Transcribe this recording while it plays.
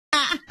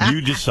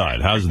You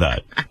decide. How's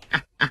that?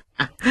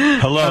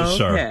 Hello,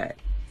 sir.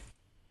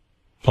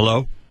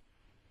 Hello?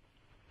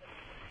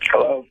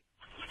 Hello.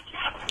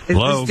 Is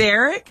this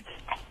Derek?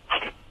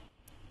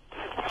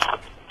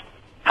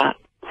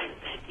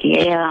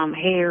 Yeah, I'm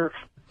here.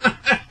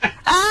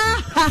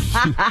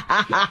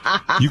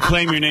 You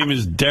claim your name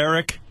is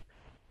Derek,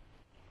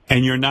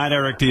 and you're not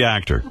Eric the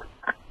actor.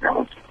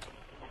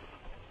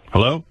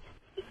 Hello?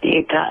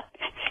 You got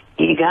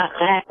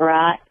that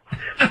right.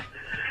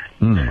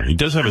 He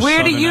does have a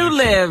Where do southern you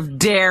accent. live,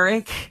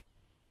 Derek?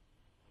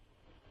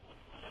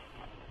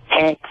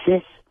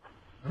 Texas.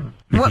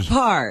 What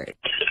part?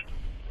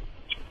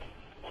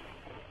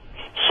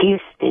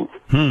 Houston.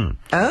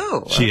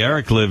 Oh. See,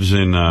 Eric lives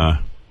in,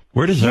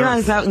 where does Eric?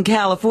 He's out in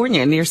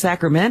California, near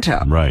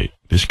Sacramento. Right.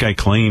 This guy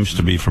claims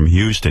to be from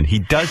Houston. He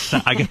does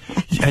sound,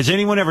 has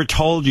anyone ever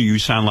told you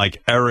sound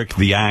like Eric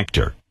the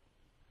actor?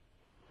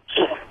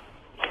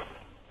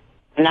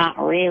 Not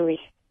really.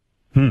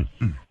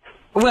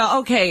 Well,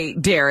 okay,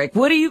 Derek,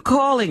 what are you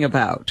calling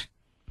about?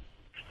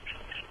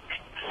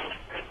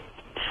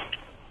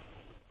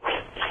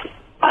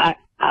 I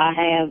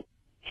have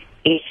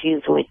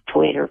issues with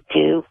Twitter,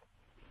 too.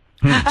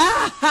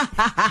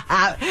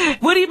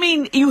 What do you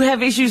mean you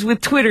have issues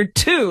with Twitter,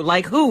 too?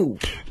 Like who?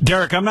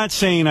 Derek, I'm not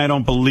saying I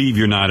don't believe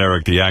you're not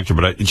Eric the actor,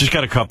 but I just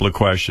got a couple of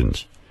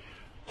questions.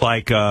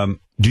 Like,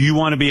 do you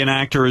want to be an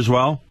actor as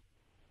well?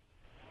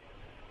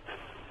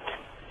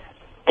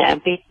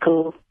 That'd be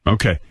cool.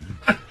 Okay.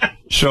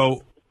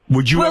 So,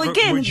 would you Well, ever,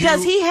 again, would you,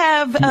 does he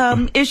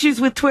have issues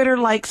with Twitter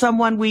like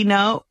someone we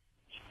know?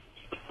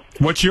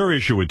 What's your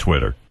issue with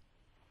Twitter?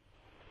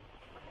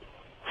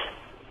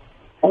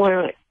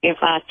 Or if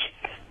I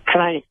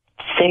try to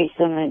say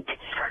something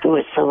to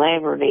a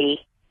celebrity,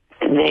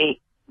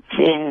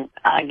 then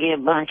I get a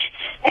bunch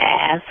of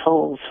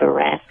assholes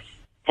harassing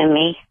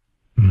me.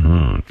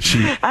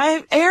 See,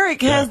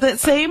 Eric has that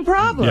same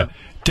problem. yeah.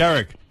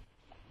 Derek,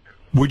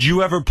 would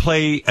you ever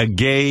play a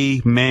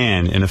gay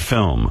man in a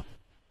film?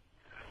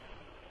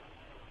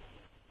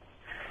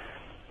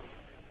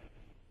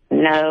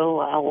 No,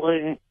 I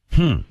wouldn't.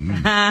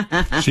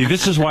 See,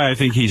 this is why I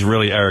think he's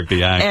really Eric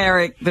the actor.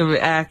 Eric,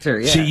 the actor,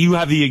 yeah. See, you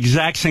have the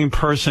exact same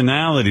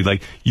personality.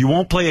 Like, you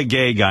won't play a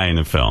gay guy in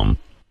a film.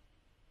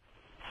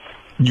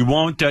 You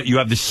won't. You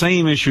have the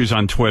same issues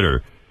on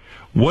Twitter.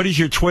 What is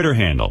your Twitter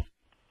handle?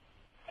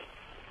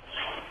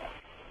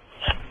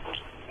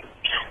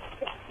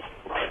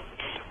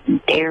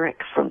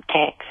 Derek from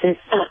Texas.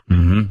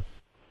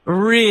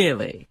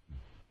 Really?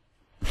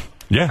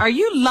 Yeah. Are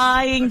you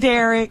lying,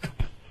 Derek?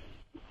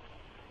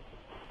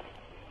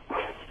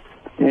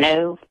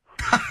 No.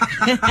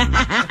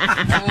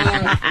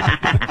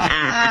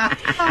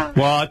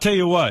 Well, I'll tell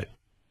you what.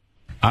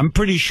 I'm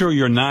pretty sure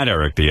you're not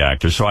Eric the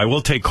actor, so I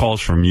will take calls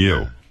from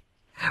you.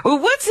 Well,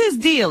 what's his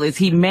deal? Is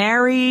he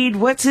married?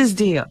 What's his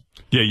deal?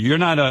 Yeah, you're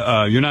not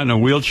in a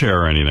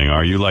wheelchair or anything,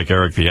 are you? Like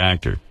Eric the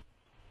actor?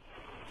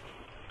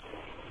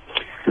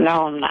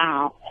 No, I'm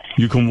not.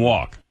 You can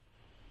walk.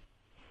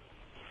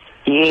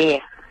 Yeah.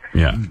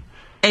 Yeah.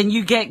 And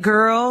you get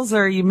girls,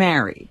 or are you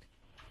married?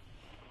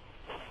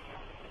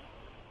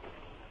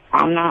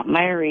 I'm not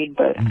married,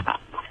 but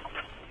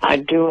I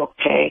do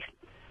okay.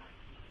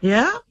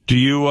 Yeah? Do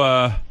you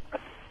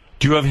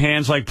have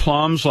hands like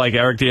plums, like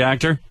Eric the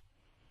actor?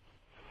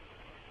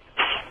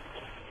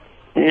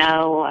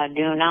 No, I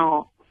do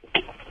not.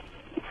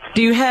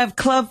 Do you have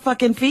club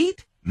fucking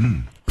feet?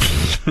 Nope.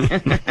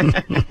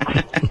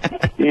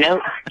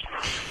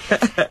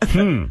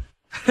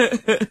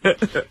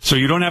 So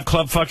you don't have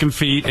club fucking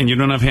feet, and you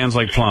don't have hands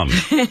like plums.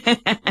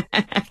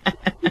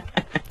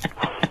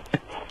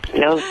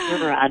 No,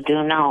 sir, I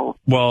do not.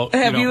 Well,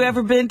 Have you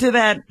ever been to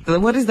that,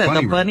 what is that,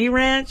 Bunny the Bunny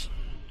Ranch?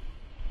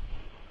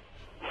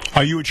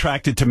 Are you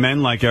attracted to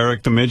men like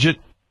Eric the midget?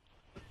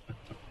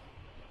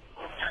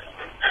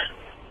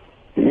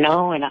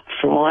 No, and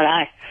from what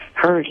I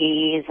heard,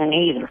 he isn't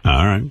either.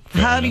 All right.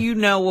 How do you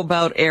know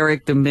about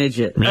Eric the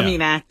midget? Yeah. I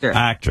mean, actor.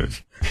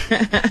 Actors.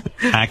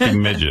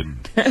 Acting midget.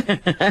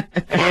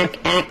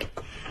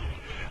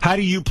 How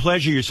do you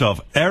pleasure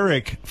yourself?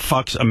 Eric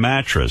fucks a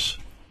mattress.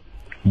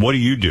 What do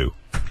you do?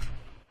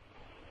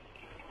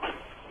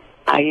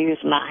 I use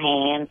my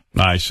hand.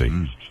 I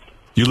see.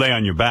 You lay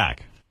on your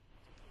back.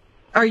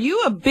 Are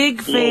you a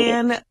big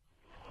fan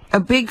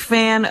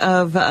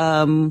of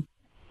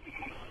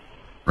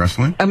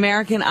Wrestling?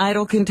 American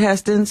Idol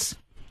contestants?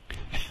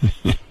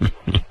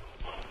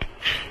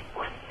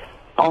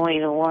 Only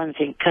the ones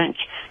in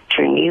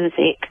country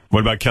music. What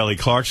about Kelly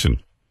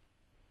Clarkson?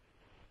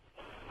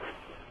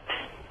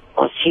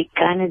 Well, she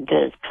kind of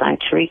does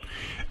country.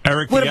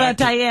 Eric What the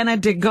about actor, Diana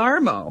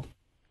DeGarmo?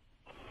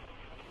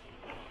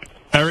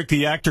 Eric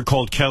the actor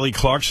called Kelly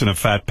Clarkson a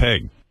fat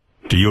pig.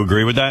 Do you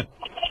agree with that?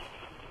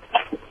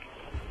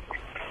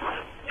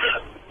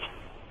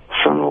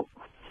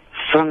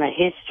 From the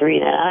history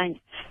that I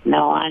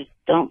know, I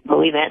don't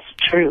believe that's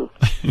true.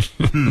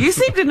 You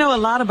seem to know a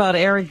lot about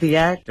Eric the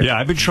actor. Yeah,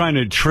 I've been trying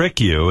to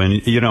trick you.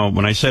 And, you know,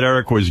 when I said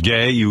Eric was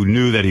gay, you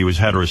knew that he was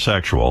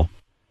heterosexual.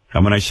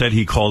 And when I said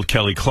he called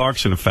Kelly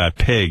Clarkson a fat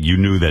pig, you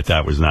knew that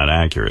that was not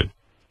accurate.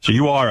 So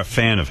you are a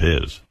fan of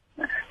his.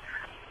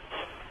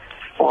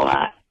 Well,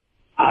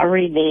 I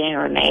read the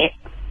internet.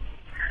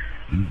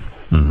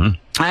 Mm-hmm.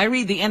 I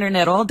read the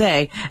internet all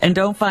day and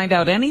don't find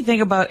out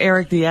anything about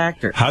Eric the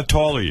actor. How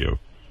tall are you?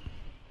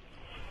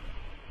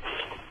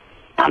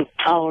 I'm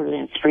taller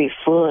than 3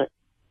 foot.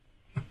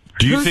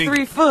 Do you Who's think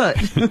 3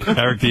 foot?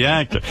 Eric the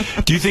actor?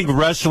 Do you think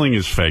wrestling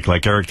is fake,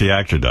 like Eric the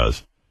actor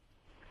does?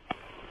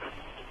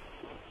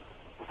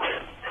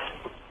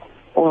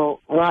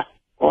 Well, lots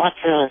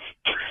of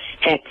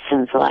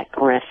Texans like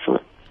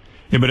wrestling.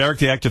 Yeah, but Eric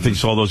the actor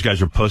thinks all those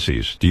guys are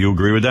pussies. Do you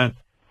agree with that?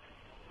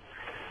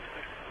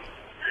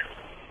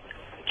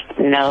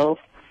 No.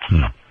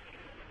 All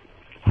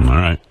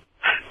right.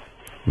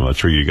 Well,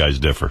 that's where you guys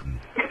differ.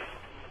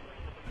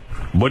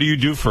 What do you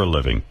do for a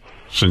living?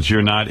 Since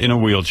you're not in a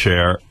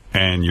wheelchair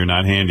and you're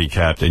not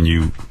handicapped and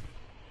you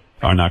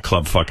are not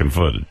club fucking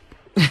footed.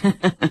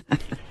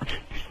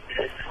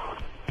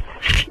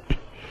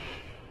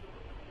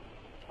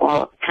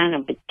 Well, kind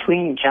of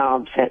between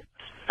jobs at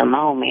the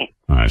moment.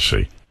 I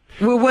see.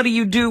 Well, what do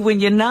you do when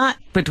you're not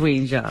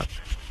between jobs?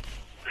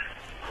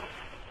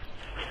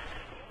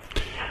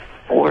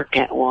 Work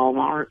at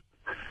Walmart.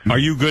 Are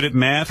you good at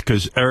math?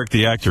 Because Eric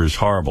the actor is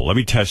horrible. Let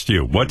me test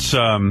you. What's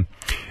 8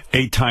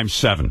 times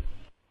 7?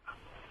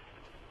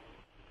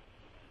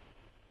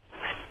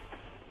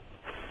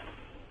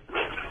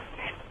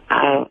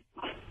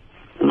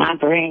 My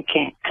brain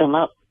can't come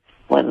up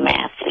with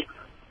math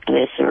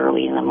this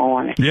early in the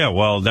morning. Yeah,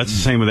 well, that's the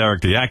same with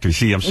Eric the actor.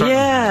 See, I'm starting.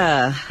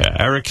 Yeah. Yeah,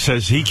 Eric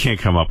says he can't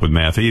come up with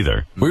math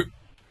either. We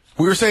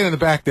were saying in the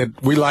back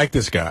that we like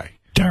this guy.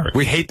 Derek.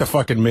 We hate the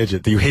fucking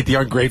midget. You hate the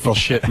ungrateful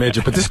shit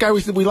midget. But this guy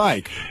we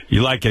like.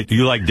 You like it.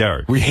 You like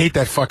Derek. We hate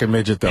that fucking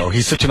midget, though.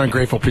 He's such an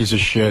ungrateful piece of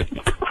shit.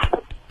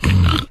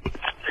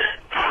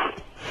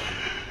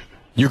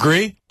 You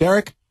agree,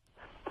 Derek?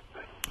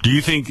 Do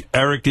you think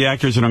Eric the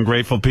actor is an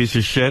ungrateful piece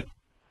of shit?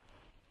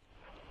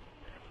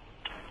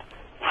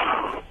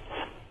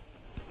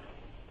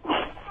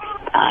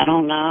 I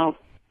don't know.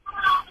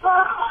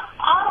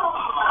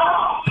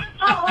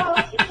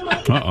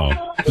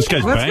 Uh-oh. This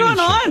guy's What's banging going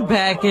on shit.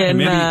 back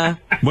in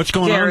What's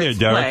going Derek's on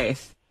there, Derek?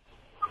 place?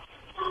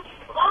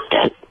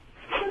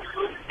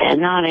 That's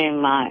not in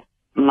my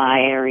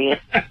area.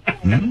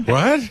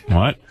 What?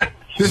 What?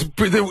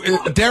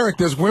 Derek,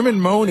 there's women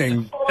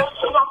moaning.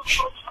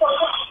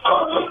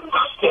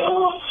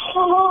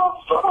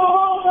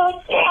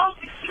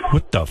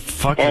 What the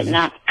fuck That's is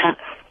not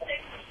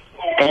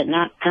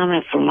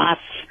coming from my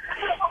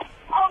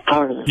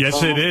part of the Yes,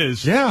 phone. it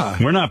is. Yeah.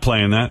 We're not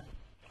playing that.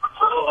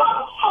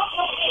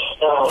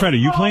 Fred, are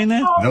you playing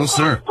that? No,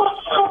 sir.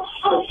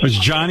 Was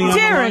Johnny on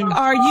Derek, the line?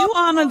 are you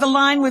on the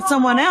line with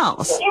someone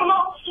else?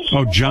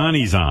 Oh,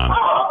 Johnny's on.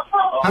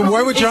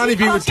 Why would Johnny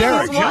be with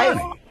Derek?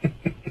 Johnny.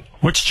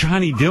 What's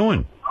Johnny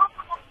doing?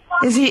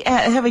 Is he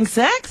having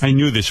sex? I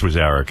knew this was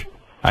Eric.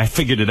 I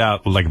figured it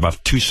out like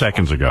about 2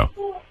 seconds ago.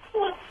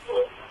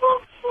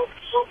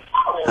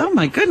 Oh,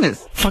 my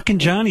goodness. Fucking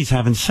Johnny's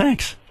having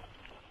sex.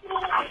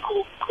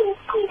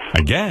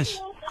 I guess.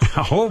 I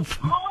hope.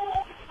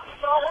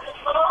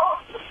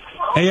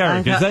 Hey,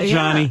 Eric, is that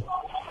Johnny?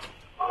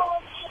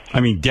 I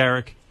mean,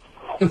 Derek.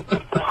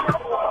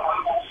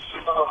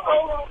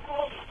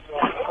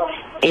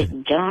 It's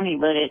Johnny,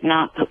 but it's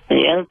not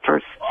the other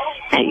person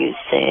that you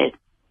said.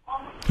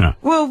 Yeah.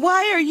 Well,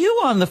 why are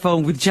you on the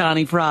phone with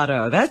Johnny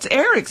Prado? That's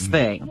Eric's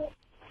thing.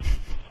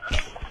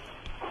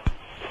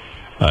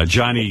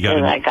 Johnny, you got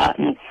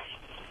Because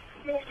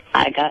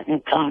I got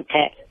in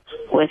contact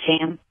with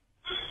him.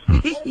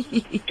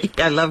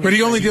 I love. But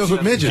he only deals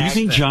with midgets. Do you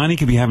think Johnny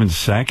could be having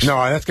sex? No,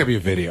 that's got to be a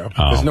video.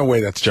 Oh. There's no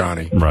way that's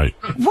Johnny. Right.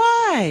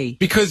 Why?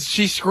 Because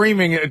she's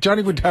screaming.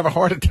 Johnny would have a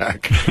heart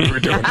attack if we were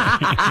doing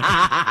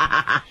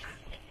that.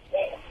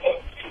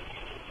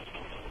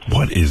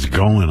 What is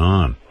going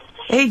on?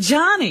 Hey,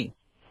 Johnny.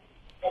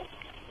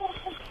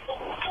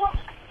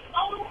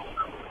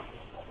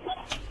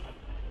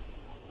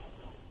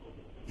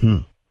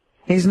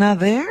 He's not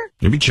there?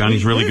 Maybe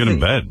Johnny's really good in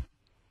busy. bed.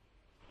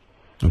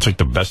 It's like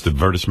the best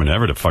advertisement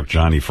ever to fuck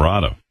Johnny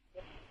Frado.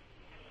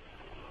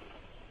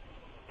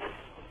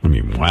 I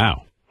mean,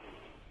 wow.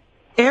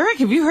 Eric,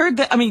 have you heard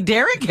that? I mean,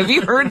 Derek, have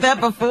you heard that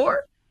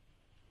before?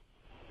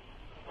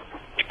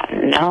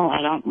 No,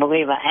 I don't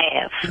believe I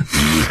have.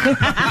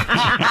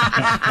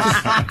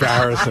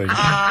 Embarrassing.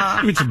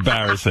 It's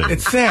embarrassing.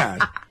 It's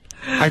sad.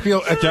 I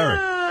feel Derek.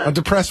 I'm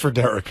depressed for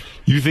Derek.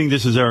 You think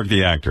this is Eric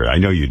the actor? I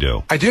know you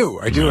do. I do,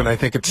 and I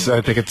think it's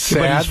sad. But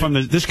he's from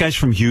this guy's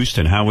from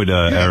Houston. How would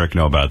Eric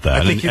know about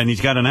that? I think And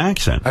he's got an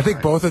accent. I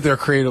think both of their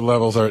creative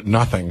levels are at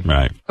nothing.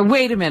 Right.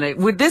 Wait a minute.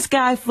 Would this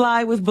guy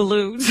fly with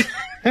balloons?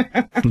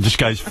 This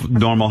guy's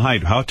normal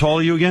height. How tall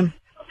are you again?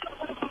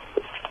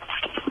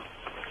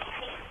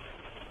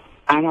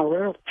 I'm a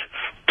little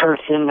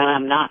person, but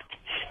I'm not.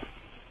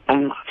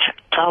 I'm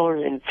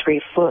taller than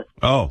 3 foot.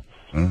 Oh.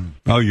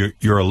 Oh,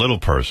 you're a little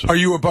person. Are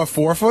you above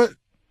 4 foot?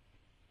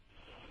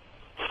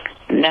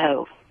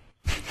 No.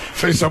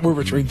 Say somewhere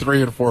between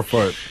 3 and 4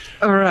 foot.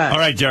 All right. All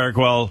right, Derek.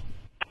 Well,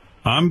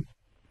 I'm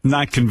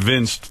not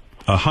convinced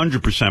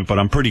 100%, but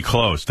I'm pretty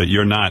close that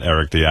you're not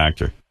Eric the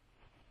actor.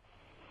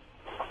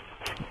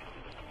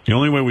 The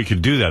only way we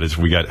could do that is if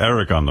we got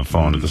Eric on the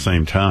phone at the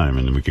same time,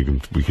 and we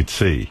could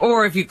see.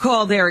 Or if you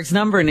called Eric's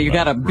number and you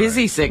got a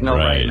busy signal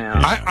right now.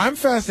 Yeah. I'm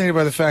fascinated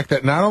by the fact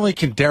that not only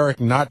can Derek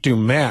not do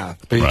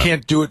math, but he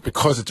can't do it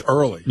because it's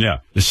early.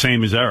 Yeah, the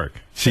same as Eric.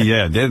 See,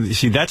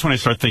 that's when I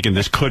start thinking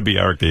this could be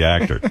Eric the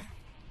actor.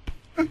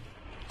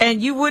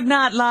 And you would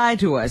not lie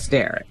to us,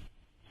 Derek.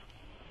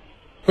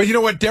 But you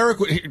know what, Derek?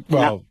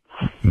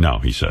 No,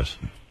 he says.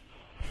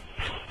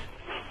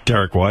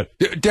 Derek, what?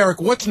 Derek,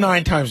 what's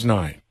 9 times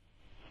 9?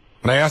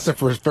 And I asked that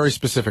for a very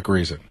specific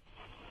reason.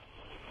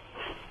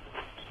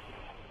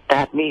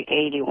 That'd be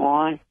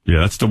 81. Yeah,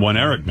 that's the one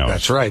Eric knows.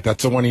 That's right.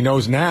 That's the one he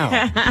knows now.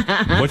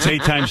 What's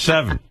 8 times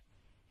 7?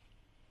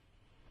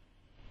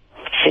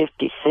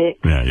 56.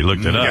 Yeah, you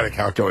looked it up. You got a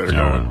calculator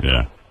going.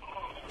 Yeah.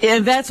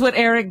 And that's what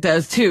Eric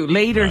does, too.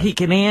 Later, he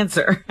can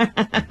answer. All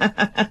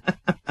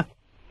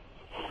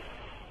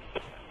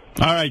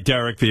right,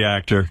 Derek, the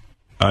actor.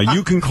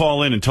 You can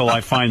call in until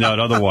I find out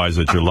otherwise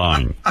that you're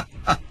lying.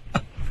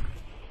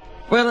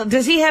 Well,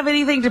 does he have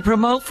anything to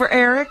promote for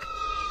Eric?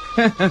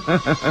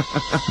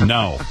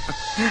 No.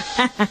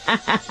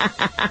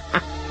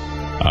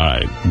 All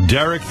right.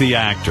 Derek, the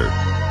actor.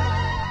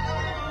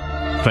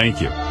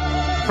 Thank you.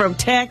 From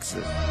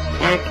Texas.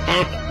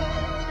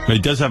 He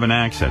does have an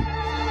accent.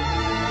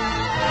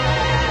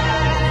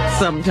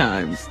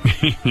 Sometimes.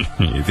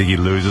 You think he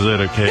loses it?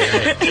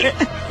 Okay.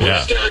 What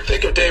does Derek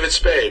think of David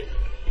Spade?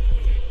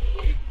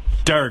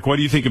 Derek, what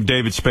do you think of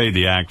David Spade,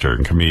 the actor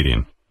and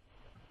comedian?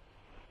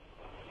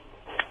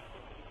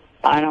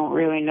 I don't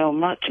really know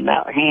much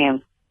about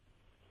him.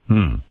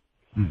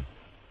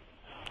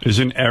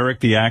 Isn't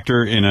Eric the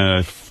actor in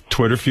a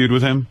Twitter feud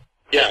with him?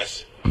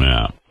 Yes.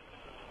 Yeah.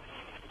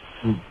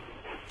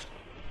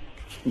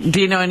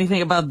 Do you know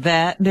anything about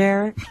that,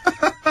 Derek?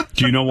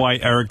 Do you know why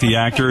Eric the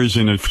actor is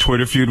in a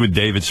Twitter feud with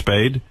David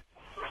Spade?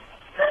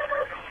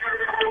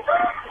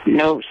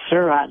 No,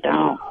 sir, I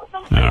don't.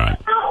 All right.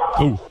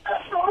 Ooh.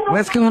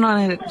 What's going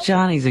on at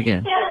Johnny's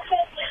again?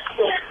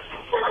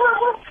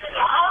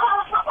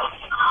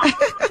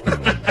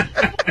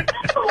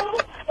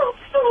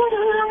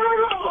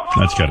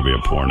 That's got to be a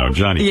porno.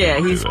 Johnny. Yeah,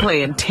 can't do he's that.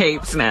 playing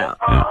tapes now.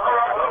 Yeah.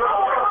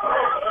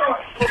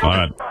 All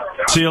right.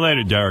 See you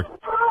later, Derek.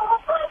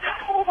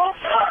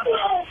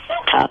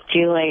 Talk to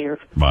you later.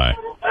 Bye.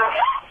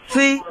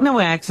 See? No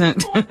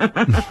accent.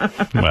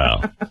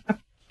 Well.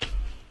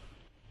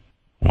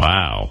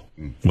 Wow.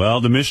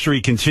 Well, the mystery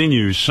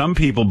continues. Some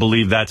people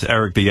believe that's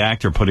Eric the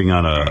actor putting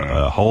on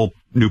a whole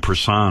new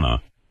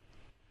persona.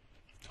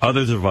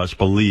 Others of us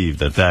believe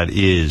that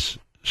is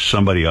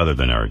somebody other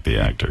than Eric the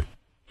actor.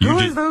 Who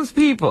are those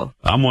people?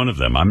 I'm one of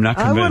them. I'm not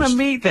convinced. I want to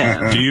meet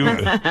them. Do you?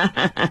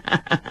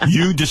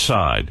 You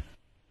decide.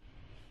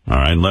 All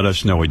right, and let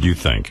us know what you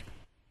think.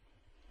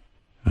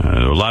 There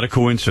are a lot of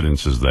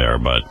coincidences there,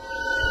 but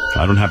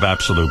I don't have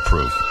absolute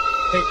proof.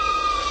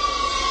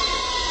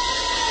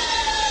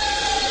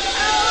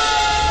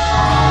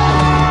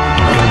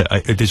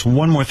 There's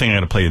one more thing I got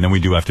to play, and then we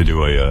do have to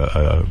do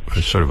a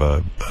sort of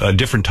a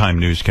different time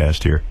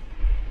newscast here.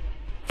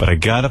 But I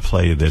got to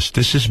play you this.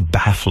 This is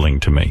baffling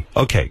to me.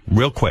 Okay,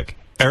 real quick.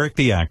 Eric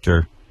the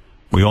actor,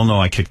 we all know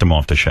I kicked him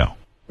off the show.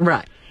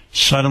 Right.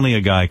 Suddenly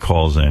a guy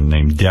calls in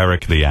named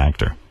Derek the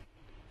actor.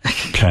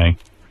 Okay?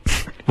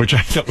 Which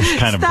I thought was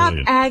kind of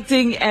brilliant. Stop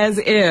acting as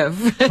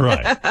if.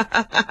 Right.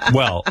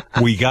 Well,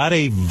 we got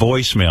a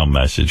voicemail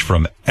message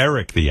from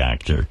Eric the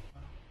actor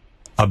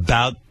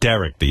about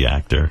Derek the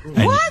actor.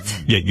 And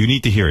what? Yeah, you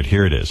need to hear it.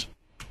 Here it is.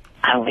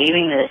 I'm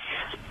leaving this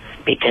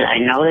because I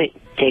know that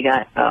they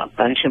got a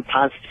bunch of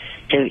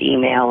positive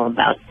email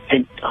about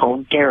the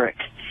whole Derek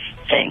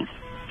thing.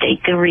 They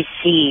could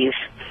receive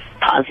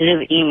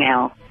positive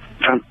email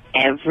from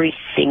every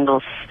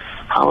single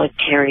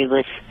solitary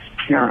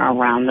listener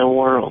around the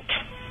world.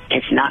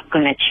 It's not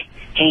going to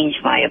change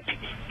my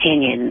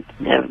opinion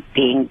of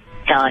being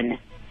done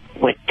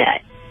with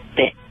that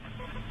bit.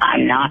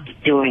 I'm not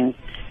doing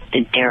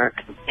the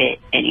Derek bit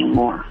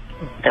anymore.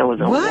 That was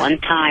a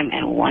one-time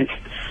and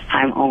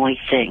one-time only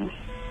thing.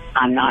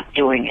 I'm not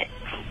doing it.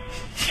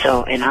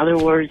 So, in other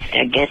words,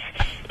 I guess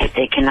if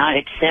they cannot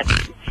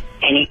accept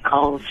any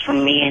calls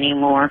from me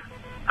anymore,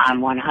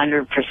 I'm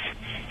 100%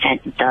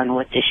 done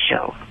with this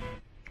show.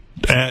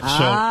 So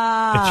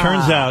it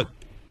turns out,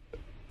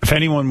 if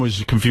anyone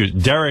was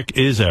confused, Derek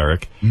is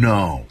Eric.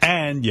 No.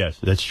 And, yes,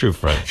 that's true,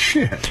 Fred.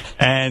 Shit.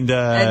 And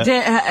Eric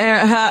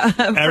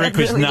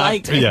was really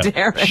not.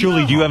 Derek.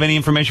 Shuli, do you have any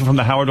information from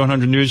the Howard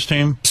 100 News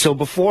team? So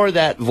before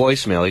that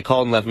voicemail, he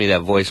called and left me that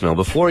voicemail.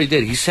 Before he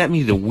did, he sent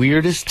me the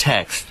weirdest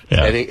text.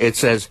 Yeah. And it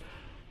says,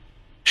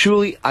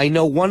 Shuli, I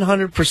know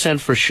 100%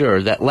 for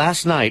sure that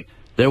last night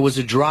there was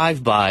a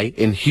drive-by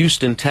in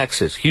Houston,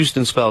 Texas.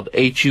 Houston spelled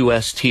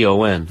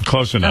Huston.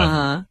 Close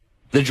enough.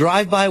 The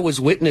drive-by was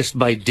witnessed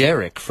by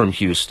Derek from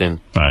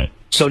Houston. Right.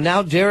 So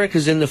now Derek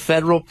is in the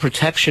Federal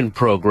Protection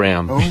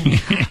Program.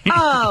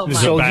 Oh, This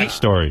is a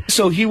backstory.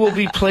 So he will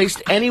be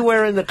placed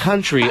anywhere in the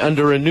country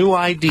under a new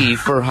ID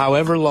for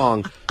however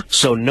long.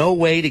 So no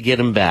way to get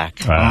him back.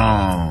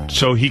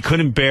 So he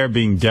couldn't bear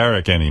being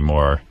Derek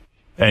anymore.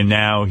 And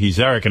now he's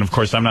Eric. And, of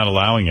course, I'm not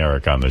allowing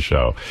Eric on the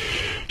show.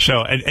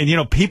 So, and you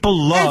know, people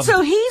love... And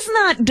so he's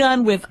not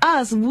done with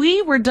us.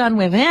 We were done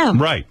with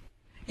him. Right.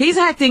 He's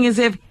acting as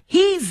if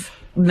he's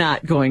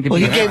not going to be.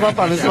 Well, he gave up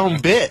on his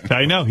own bit.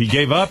 I know. He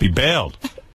gave up. He bailed.